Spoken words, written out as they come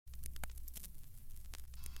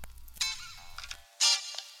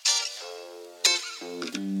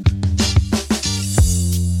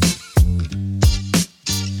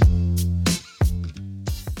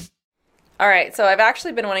All right, so I've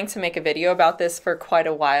actually been wanting to make a video about this for quite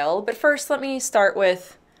a while, but first let me start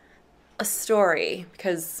with a story,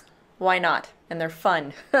 because why not? And they're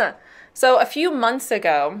fun. So a few months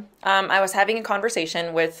ago, I was having a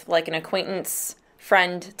conversation with like an acquaintance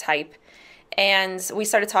friend type, and we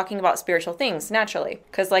started talking about spiritual things naturally,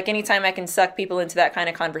 because like anytime I can suck people into that kind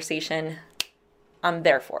of conversation, I'm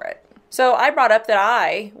there for it. So I brought up that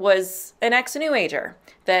I was an ex-New Ager,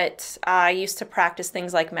 that I used to practice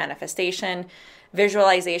things like manifestation,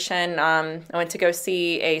 visualization. I went to go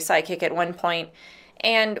see a psychic at one point,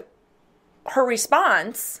 and her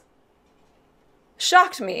response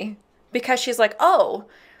shocked me because she's like, oh,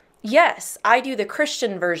 yes, I do the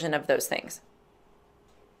Christian version of those things.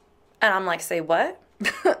 And I'm like, say what?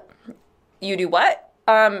 You do what?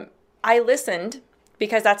 I listened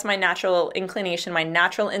because that's my natural inclination. My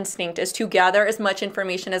natural instinct is to gather as much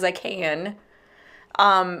information as I can,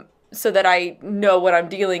 so that I know what I'm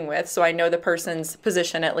dealing with, so I know the person's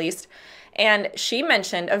position at least. And she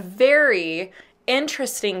mentioned a very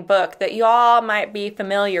interesting book that y'all might be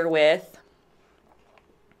familiar with,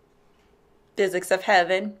 Physics of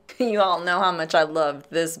Heaven. You all know how much I loved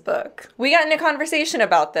this book. We got in a conversation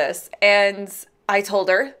about this, and I told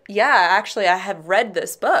her, yeah, actually I have read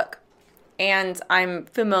this book. And I'm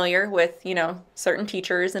familiar with, certain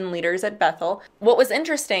teachers and leaders at Bethel. What was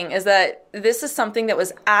interesting is that this is something that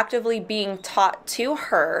was actively being taught to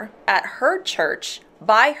her at her church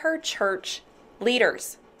by her church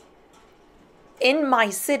leaders in my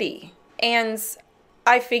city. And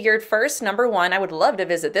I figured first, number one, I would love to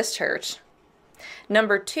visit this church.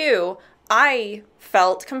 Number two, I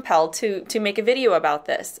felt compelled to make a video about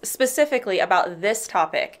this, specifically about this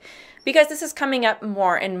topic, because this is coming up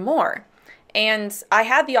more and more. And I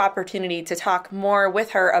had the opportunity to talk more with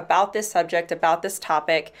her about this subject, about this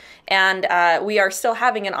topic, and we are still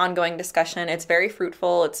having an ongoing discussion. It's very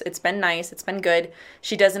fruitful. It's been nice. It's been good.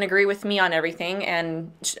 She doesn't agree with me on everything,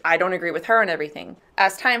 and I don't agree with her on everything.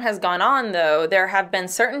 As time has gone on, though, there have been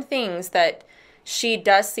certain things that she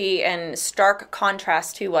does see in stark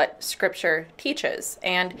contrast to what Scripture teaches.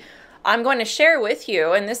 And I'm going to share with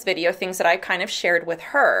you in this video things that I kind of shared with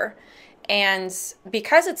her. And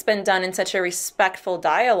because it's been done in such a respectful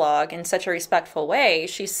dialogue, in such a respectful way,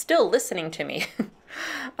 she's still listening to me.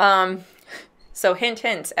 So hint,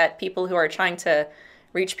 hint at people who are trying to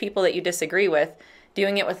reach people that you disagree with,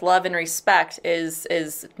 doing it with love and respect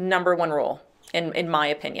is number one rule, in my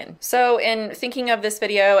opinion. So in thinking of this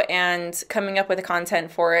video and coming up with the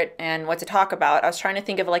content for it and what to talk about, I was trying to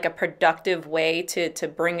think of like a productive way to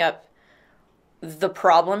bring up the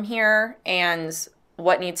problem here and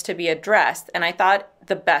what needs to be addressed. And I thought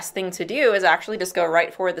the best thing to do is actually just go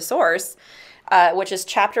right for the source, which is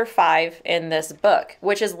chapter 5 in this book,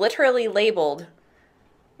 which is literally labeled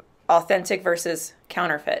authentic versus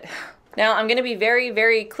counterfeit. Now, I'm going to be very,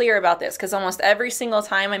 very clear about this, because almost every single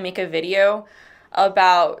time I make a video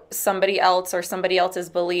about somebody else or somebody else's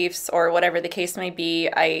beliefs or whatever the case may be,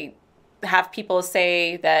 I have people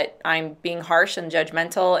say that I'm being harsh and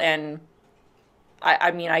judgmental, and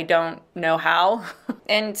I mean, I don't know how.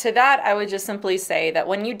 And to that, I would just simply say that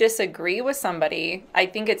when you disagree with somebody, I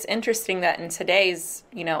think it's interesting that in today's,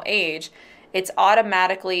 age, it's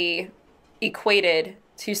automatically equated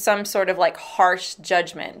to some sort of like harsh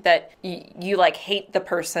judgment that you like hate the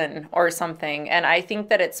person or something. And I think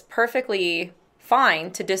that it's perfectly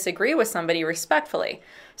fine to disagree with somebody respectfully.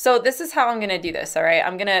 So this is how I'm going to do this, all right?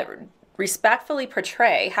 I'm going to respectfully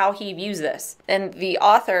portray how he views this. And the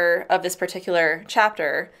author of this particular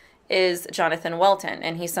chapter is Jonathan Welton,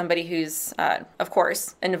 and he's somebody who's, of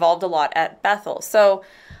course, involved a lot at Bethel. So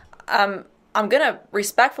I'm going to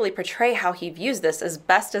respectfully portray how he views this as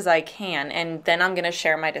best as I can, and then I'm going to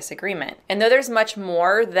share my disagreement. And though there's much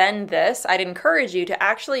more than this, I'd encourage you to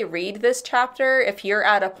actually read this chapter if you're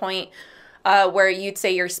at a point where you'd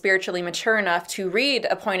say you're spiritually mature enough to read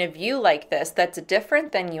a point of view like this that's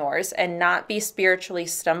different than yours and not be spiritually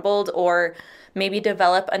stumbled or maybe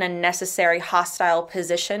develop an unnecessary hostile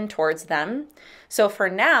position towards them. So for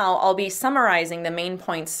now, I'll be summarizing the main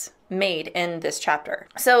points made in this chapter.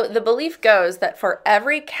 So the belief goes that for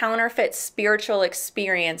every counterfeit spiritual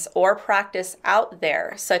experience or practice out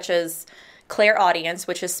there, such as clairaudience,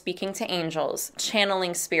 which is speaking to angels,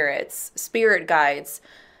 channeling spirits, spirit guides,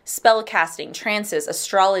 spell casting, trances,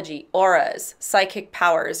 astrology, auras, psychic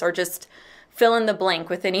powers, or just fill in the blank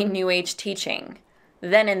with any New Age teaching,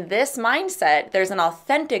 then in this mindset, there's an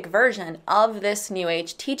authentic version of this New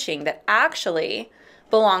Age teaching that actually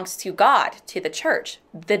belongs to God, to the church.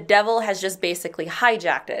 The devil has just basically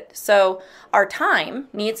hijacked it. So our time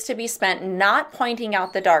needs to be spent not pointing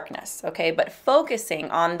out the darkness, okay, but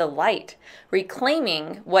focusing on the light,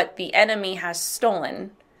 reclaiming what the enemy has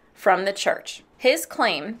stolen from the church. His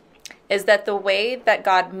claim is that the way that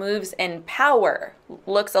God moves in power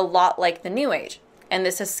looks a lot like the New Age. And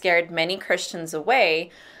this has scared many Christians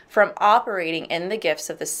away from operating in the gifts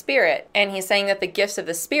of the Spirit. And he's saying that the gifts of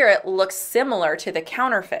the Spirit look similar to the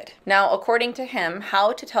counterfeit. Now, according to him,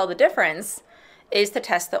 how to tell the difference is to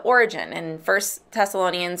test the origin. And 1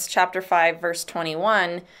 Thessalonians chapter 5, verse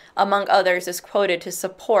 21, among others, is quoted to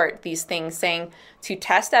support these things, saying to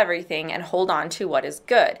test everything and hold on to what is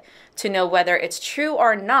good. To know whether it's true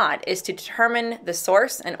or not is to determine the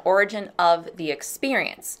source and origin of the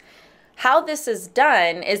experience. How this is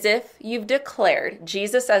done is if you've declared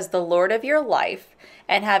Jesus as the Lord of your life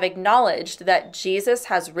and have acknowledged that Jesus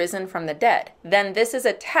has risen from the dead. Then this is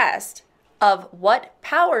a test of what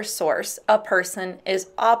power source a person is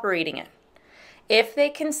operating in. If they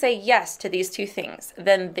can say yes to these two things,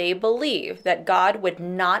 then they believe that God would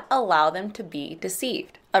not allow them to be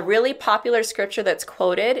deceived. A really popular scripture that's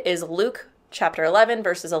quoted is Luke chapter 11,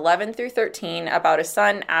 verses 11 through 13, about a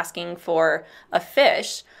son asking for a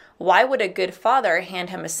fish. Why would a good father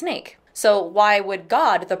hand him a snake? So why would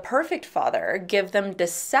God, the perfect Father, give them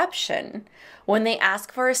deception when they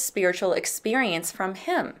ask for a spiritual experience from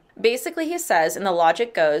him? Basically, he says, and the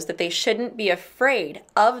logic goes, that they shouldn't be afraid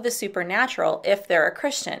of the supernatural if they're a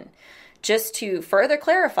Christian. Just to further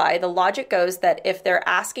clarify, the logic goes that if they're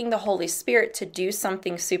asking the Holy Spirit to do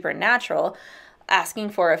something supernatural, asking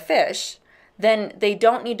for a fish, then they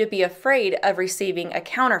don't need to be afraid of receiving a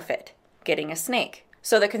counterfeit, getting a snake.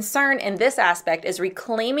 So the concern in this aspect is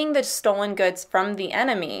reclaiming the stolen goods from the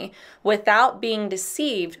enemy without being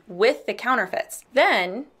deceived with the counterfeits.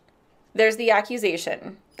 Then there's the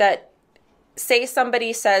accusation that, say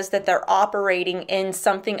somebody says that they're operating in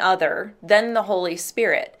something other than the Holy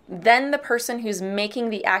Spirit, then the person who's making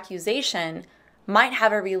the accusation might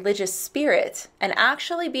have a religious spirit and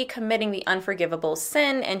actually be committing the unforgivable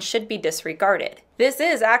sin and should be disregarded. This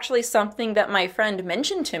is actually something that my friend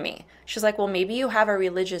mentioned to me. She's like, well, maybe you have a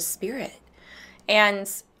religious spirit.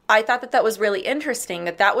 And I thought that was really interesting,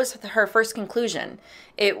 that was her first conclusion.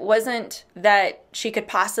 It wasn't that she could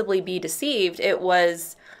possibly be deceived. It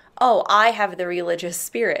was, oh, I have the religious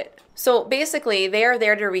spirit. So basically, they are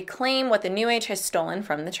there to reclaim what the New Age has stolen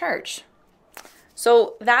from the church.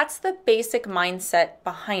 So that's the basic mindset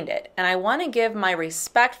behind it. And I want to give my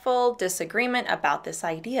respectful disagreement about this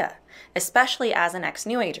idea, especially as an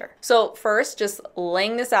ex-New Ager. So first, just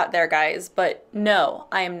laying this out there, guys, but no,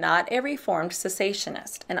 I am not a reformed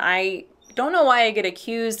cessationist. And I don't know why I get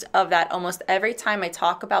accused of that almost every time I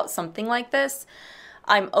talk about something like this.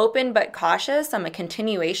 I'm open but cautious. I'm a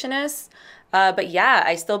continuationist. But yeah,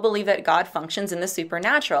 I still believe that God functions in the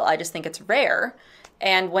supernatural. I just think it's rare.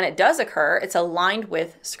 And when it does occur, it's aligned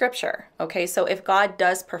with Scripture, okay? So if God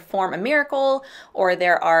does perform a miracle or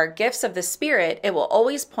there are gifts of the Spirit, it will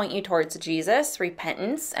always point you towards Jesus,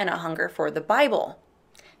 repentance, and a hunger for the Bible,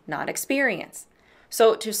 not experience.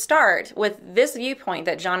 So to start with this viewpoint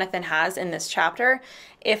that Jonathan has in this chapter,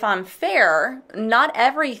 if I'm fair, not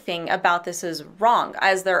everything about this is wrong,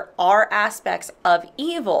 as there are aspects of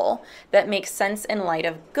evil that make sense in light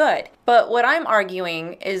of good. But what I'm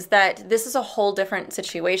arguing is that this is a whole different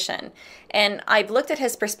situation. And I've looked at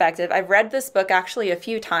his perspective. I've read this book actually a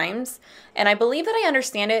few times, and I believe that I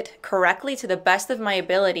understand it correctly to the best of my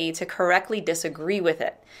ability to correctly disagree with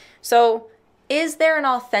it. So is there an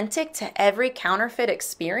authentic to every counterfeit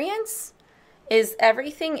experience? Is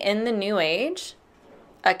everything in the New Age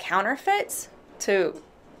a counterfeit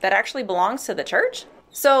that actually belongs to the church?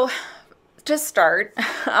 So to start,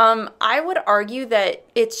 I would argue that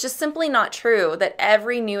it's just simply not true that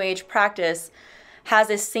every New Age practice has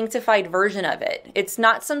a sanctified version of it. It's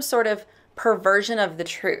not some sort of perversion of the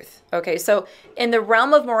truth. Okay, so in the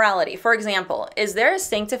realm of morality, for example, is there a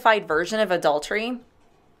sanctified version of adultery?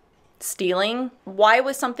 Stealing? Why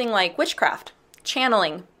was something like witchcraft,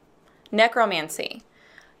 channeling, necromancy?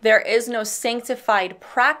 There is no sanctified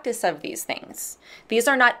practice of these things. These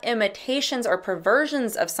are not imitations or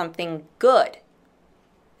perversions of something good.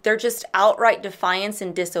 They're just outright defiance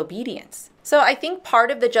and disobedience. So I think part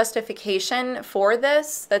of the justification for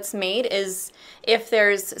this that's made is if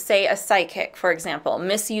there's, say, a psychic, for example,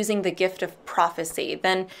 misusing the gift of prophecy,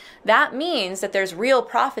 then that means that there's real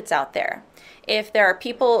prophets out there. If there are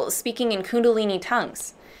people speaking in Kundalini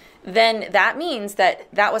tongues, then that means that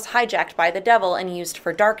was hijacked by the devil and used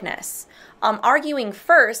for darkness. Arguing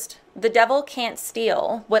first, the devil can't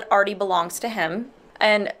steal what already belongs to him.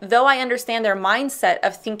 And though I understand their mindset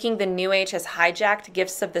of thinking the New Age has hijacked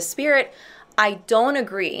gifts of the Spirit, I don't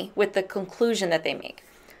agree with the conclusion that they make.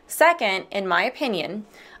 Second, in my opinion,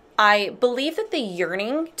 I believe that the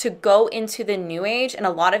yearning to go into the New Age in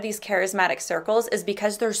a lot of these charismatic circles is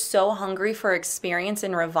because they're so hungry for experience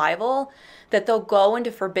and revival that they'll go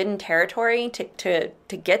into forbidden territory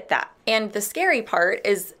to get that. And the scary part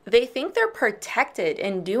is they think they're protected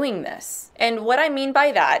in doing this. And what I mean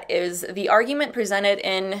by that is the argument presented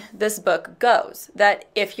in this book goes that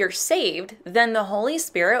if you're saved, then the Holy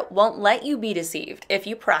Spirit won't let you be deceived if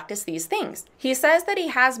you practice these things. He says that he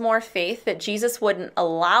has more faith that Jesus wouldn't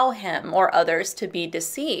allow him or others to be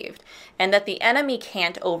deceived, and that the enemy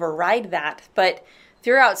can't override that. But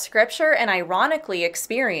throughout Scripture and ironically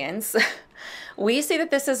experience, we see that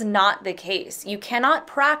this is not the case. You cannot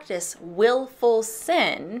practice willful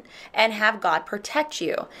sin and have God protect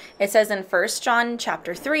you. It says in 1 John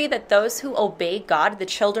chapter 3 that those who obey God, the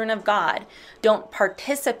children of God, don't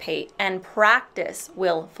participate and practice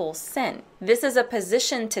willful sin. This is a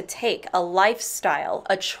position to take, a lifestyle,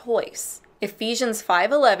 a choice. Ephesians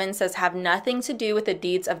 5:11 says, have nothing to do with the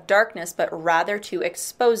deeds of darkness, but rather to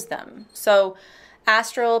expose them. So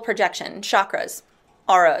astral projection, chakras,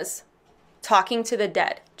 auras, talking to the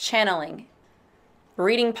dead, channeling,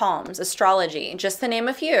 reading palms, astrology, just to name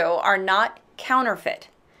a few, are not counterfeit.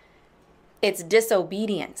 It's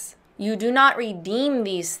disobedience. You do not redeem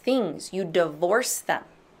these things. You divorce them.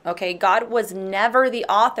 Okay, God was never the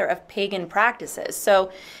author of pagan practices.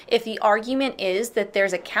 So if the argument is that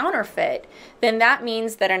there's a counterfeit, then that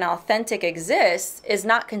means that an authentic exists is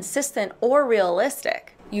not consistent or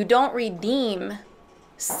realistic. You don't redeem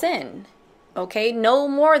sin. Okay, no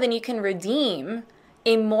more than you can redeem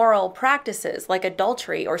immoral practices like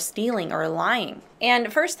adultery or stealing or lying.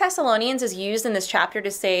 And 1 Thessalonians is used in this chapter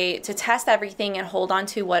to say to test everything and hold on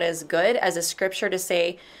to what is good, as a scripture to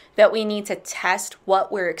say that we need to test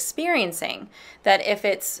what we're experiencing, that if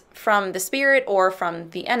it's from the Spirit or from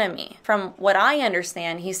the enemy. From what I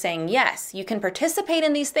understand, he's saying, yes, you can participate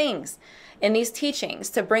in these things, in these teachings,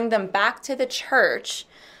 to bring them back to the church,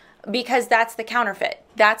 because that's the counterfeit.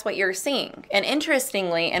 That's what you're seeing. And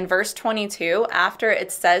interestingly, in verse 22, after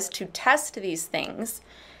it says to test these things,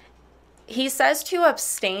 he says to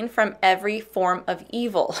abstain from every form of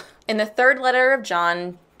evil. In the third letter of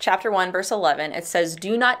John, chapter 1, verse 11, it says,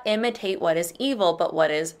 do not imitate what is evil, but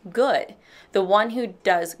what is good. The one who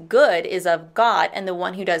does good is of God, and the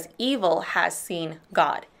one who does evil has seen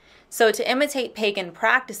God. So to imitate pagan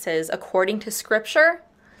practices, according to Scripture,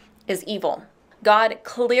 is evil. God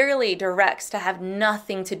clearly directs to have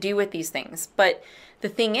nothing to do with these things. But the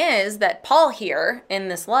thing is that Paul here in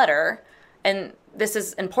this letter, and this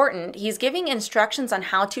is important, he's giving instructions on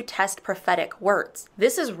how to test prophetic words.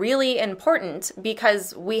 This is really important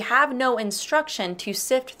because we have no instruction to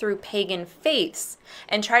sift through pagan faiths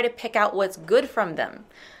and try to pick out what's good from them.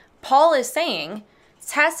 Paul is saying,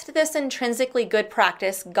 test this intrinsically good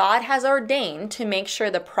practice God has ordained to make sure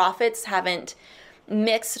the prophets haven't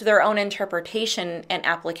mixed their own interpretation and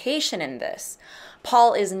application in this.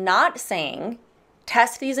 Paul is not saying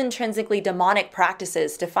test these intrinsically demonic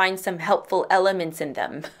practices to find some helpful elements in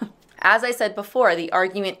them. As I said before, the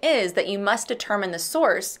argument is that you must determine the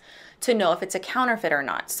source to know if it's a counterfeit or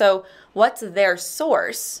not. So what's their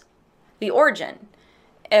source? The origin,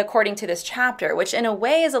 according to this chapter, which in a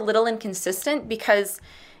way is a little inconsistent, because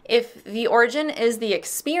if the origin is the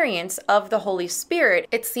experience of the Holy Spirit,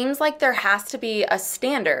 it seems like there has to be a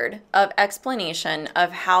standard of explanation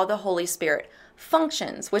of how the Holy Spirit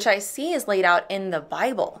functions, which I see is laid out in the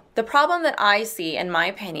Bible. The problem that I see, in my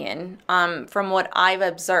opinion, from what I've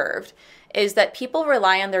observed, is that people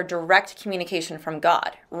rely on their direct communication from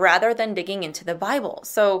God rather than digging into the Bible.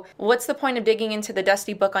 So what's the point of digging into the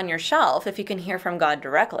dusty book on your shelf if you can hear from God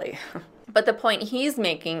directly? But the point he's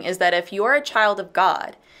making is that if you're a child of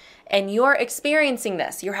God and you're experiencing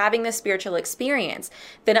this, you're having this spiritual experience,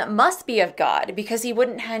 then it must be of God, because he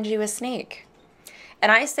wouldn't hand you a snake.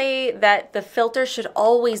 And I say that the filter should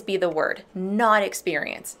always be the word, not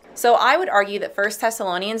experience. So I would argue that 1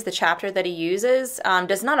 Thessalonians, the chapter that he uses,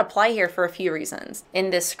 does not apply here for a few reasons. In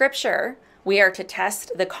this scripture, we are to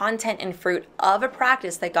test the content and fruit of a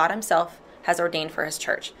practice that God himself has ordained for his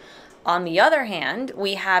church. On the other hand,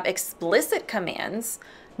 we have explicit commands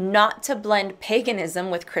not to blend paganism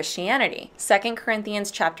with Christianity. 2 Corinthians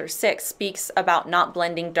chapter 6 speaks about not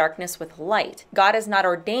blending darkness with light. God has not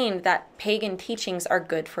ordained that pagan teachings are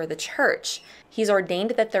good for the church. He's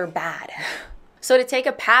ordained that they're bad. So to take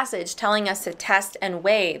a passage telling us to test and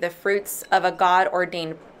weigh the fruits of a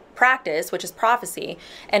God-ordained practice, which is prophecy,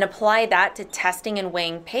 and apply that to testing and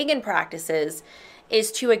weighing pagan practices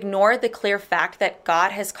is to ignore the clear fact that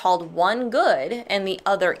God has called one good and the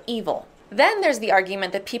other evil. Then there's the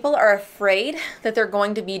argument that people are afraid that they're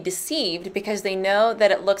going to be deceived because they know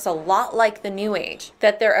that it looks a lot like the New Age,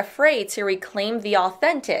 that they're afraid to reclaim the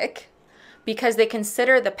authentic because they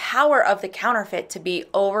consider the power of the counterfeit to be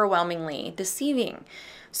overwhelmingly deceiving.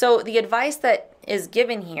 So the advice that is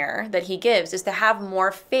given here, that he gives, is to have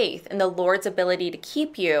more faith in the Lord's ability to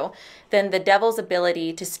keep you than the devil's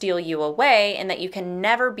ability to steal you away, and that you can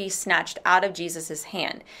never be snatched out of Jesus's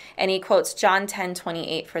hand. And he quotes John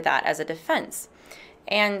 10:28 for that as a defense.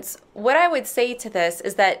 And what I would say to this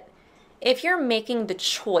is that if you're making the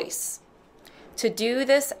choice to do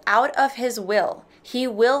this out of his will, he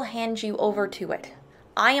will hand you over to it.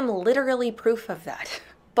 I am literally proof of that.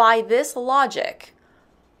 By this logic,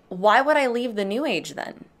 why would I leave the New Age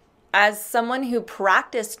then? As someone who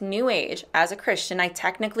practiced New Age as a Christian, I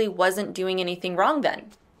technically wasn't doing anything wrong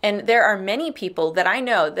then. And there are many people that I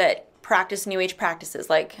know that practice New Age practices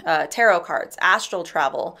like tarot cards, astral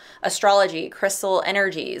travel, astrology, crystal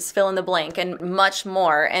energies, fill in the blank, and much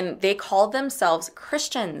more. And they call themselves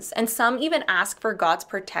Christians. And some even ask for God's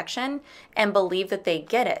protection and believe that they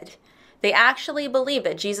get it. They actually believe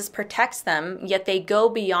that Jesus protects them, yet they go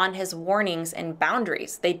beyond his warnings and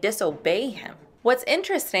boundaries. They disobey him. What's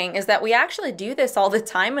interesting is that we actually do this all the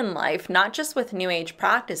time in life, not just with New Age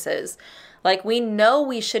practices. Like, we know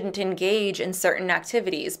we shouldn't engage in certain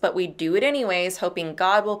activities, but we do it anyways, hoping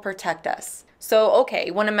God will protect us. So, okay,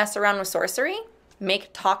 you want to mess around with sorcery?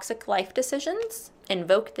 Make toxic life decisions?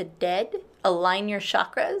 Invoke the dead? Align your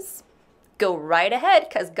chakras? Go right ahead,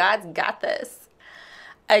 because God's got this.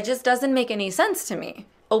 It just doesn't make any sense to me.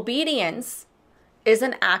 Obedience is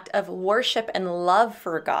an act of worship and love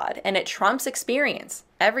for God, and it trumps experience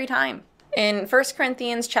every time. In 1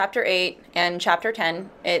 Corinthians chapter 8 and chapter 10,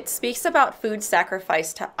 it speaks about food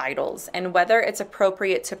sacrificed to idols and whether it's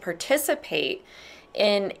appropriate to participate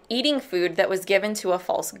in eating food that was given to a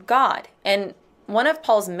false god. And one of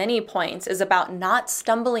Paul's many points is about not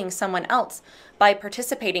stumbling someone else by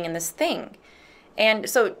participating in this thing. And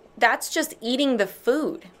so that's just eating the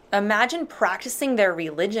food. Imagine practicing their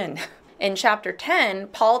religion. In chapter 10,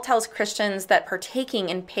 Paul tells Christians that partaking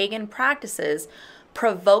in pagan practices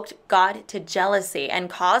provoked God to jealousy and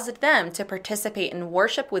caused them to participate in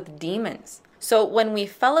worship with demons. So when we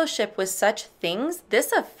fellowship with such things,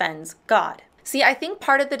 this offends God. See, I think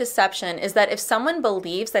part of the deception is that if someone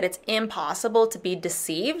believes that it's impossible to be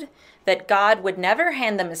deceived, that God would never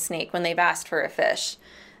hand them a snake when they've asked for a fish,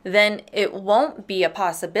 then it won't be a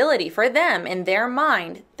possibility for them in their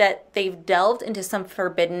mind that they've delved into some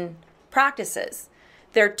forbidden practices.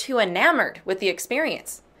 They're too enamored with the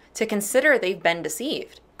experience to consider they've been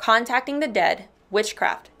deceived. Contacting the dead,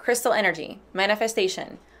 witchcraft, crystal energy,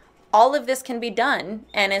 manifestation, all of this can be done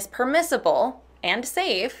and is permissible and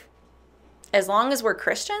safe as long as we're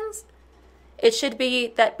Christians. It should be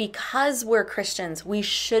that because we're Christians, we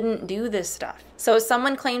shouldn't do this stuff. So if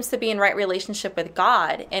someone claims to be in right relationship with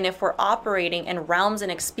God, and if we're operating in realms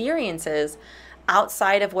and experiences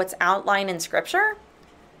outside of what's outlined in Scripture,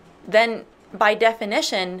 then by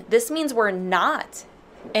definition, this means we're not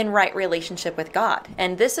in right relationship with God.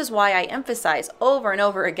 And this is why I emphasize over and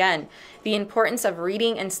over again the importance of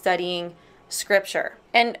reading and studying Scripture.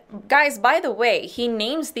 And guys, by the way, he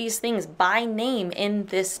names these things by name in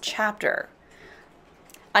this chapter.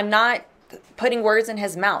 I'm not putting words in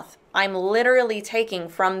his mouth. I'm literally taking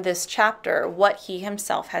from this chapter what he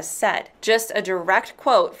himself has said. Just a direct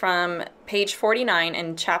quote from page 49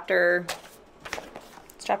 in chapter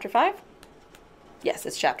 5? Yes,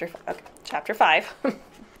 it's chapter 5. Okay, chapter 5.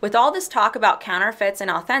 With all this talk about counterfeits and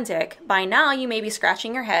authentic, by now you may be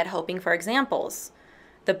scratching your head hoping for examples.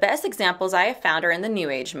 The best examples I have found are in the New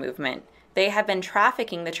Age movement. They have been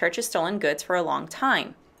trafficking the church's stolen goods for a long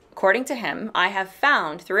time. According to him, I have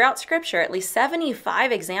found throughout Scripture at least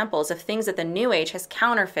 75 examples of things that the New Age has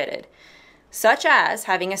counterfeited, such as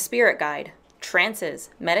having a spirit guide, trances,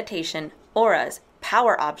 meditation, auras,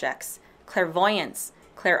 power objects, clairvoyance,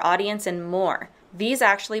 clairaudience, and more. These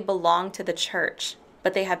actually belong to the church,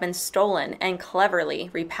 but they have been stolen and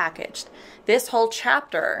cleverly repackaged. This whole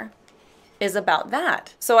chapter is about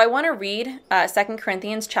that. So I want to read 2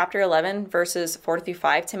 Corinthians chapter 11, verses 4 through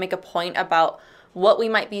 5 to make a point about what we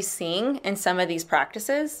might be seeing in some of these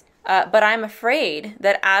practices. But I'm afraid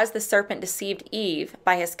that as the serpent deceived Eve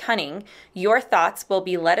by his cunning, your thoughts will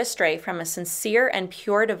be led astray from a sincere and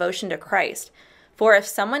pure devotion to Christ. For if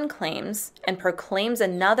someone claims and proclaims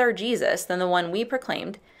another Jesus than the one we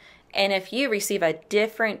proclaimed, and if you receive a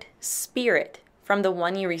different spirit from the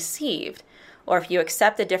one you received, or if you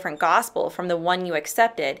accept a different gospel from the one you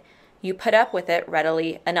accepted, you put up with it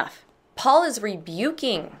readily enough. Paul is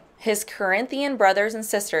rebuking his Corinthian brothers and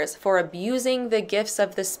sisters for abusing the gifts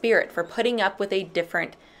of the Spirit, for putting up with a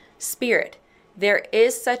different spirit. There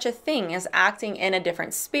is such a thing as acting in a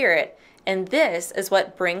different spirit, and this is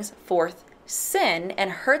what brings forth sin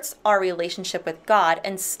and hurts our relationship with God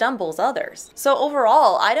and stumbles others. So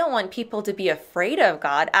overall, I don't want people to be afraid of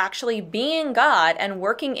God actually being God and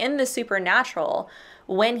working in the supernatural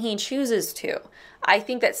when He chooses to. I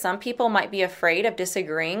think that some people might be afraid of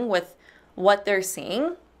disagreeing with what they're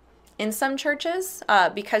seeing in some churches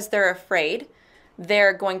because they're afraid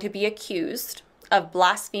they're going to be accused of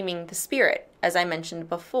blaspheming the Spirit, as I mentioned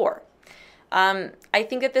before. I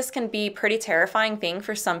think that this can be a pretty terrifying thing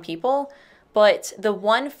for some people, but the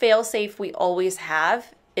one fail-safe we always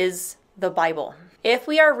have is the Bible. If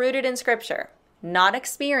we are rooted in Scripture, not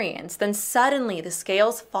experience, then suddenly the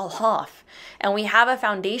scales fall off and we have a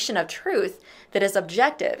foundation of truth that is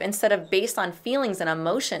objective instead of based on feelings and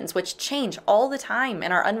emotions, which change all the time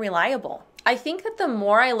and are unreliable. I think that the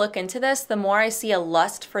more I look into this, the more I see a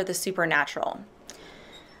lust for the supernatural.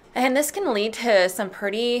 And this can lead to some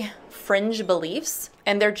pretty fringe beliefs,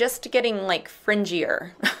 and they're just getting like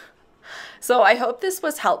fringier. So I hope this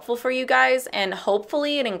was helpful for you guys, and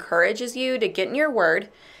hopefully it encourages you to get in your word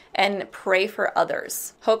and pray for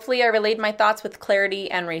others. Hopefully I relayed my thoughts with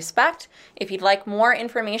clarity and respect. If you'd like more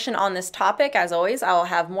information on this topic, as always, I will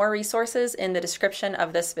have more resources in the description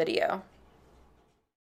of this video.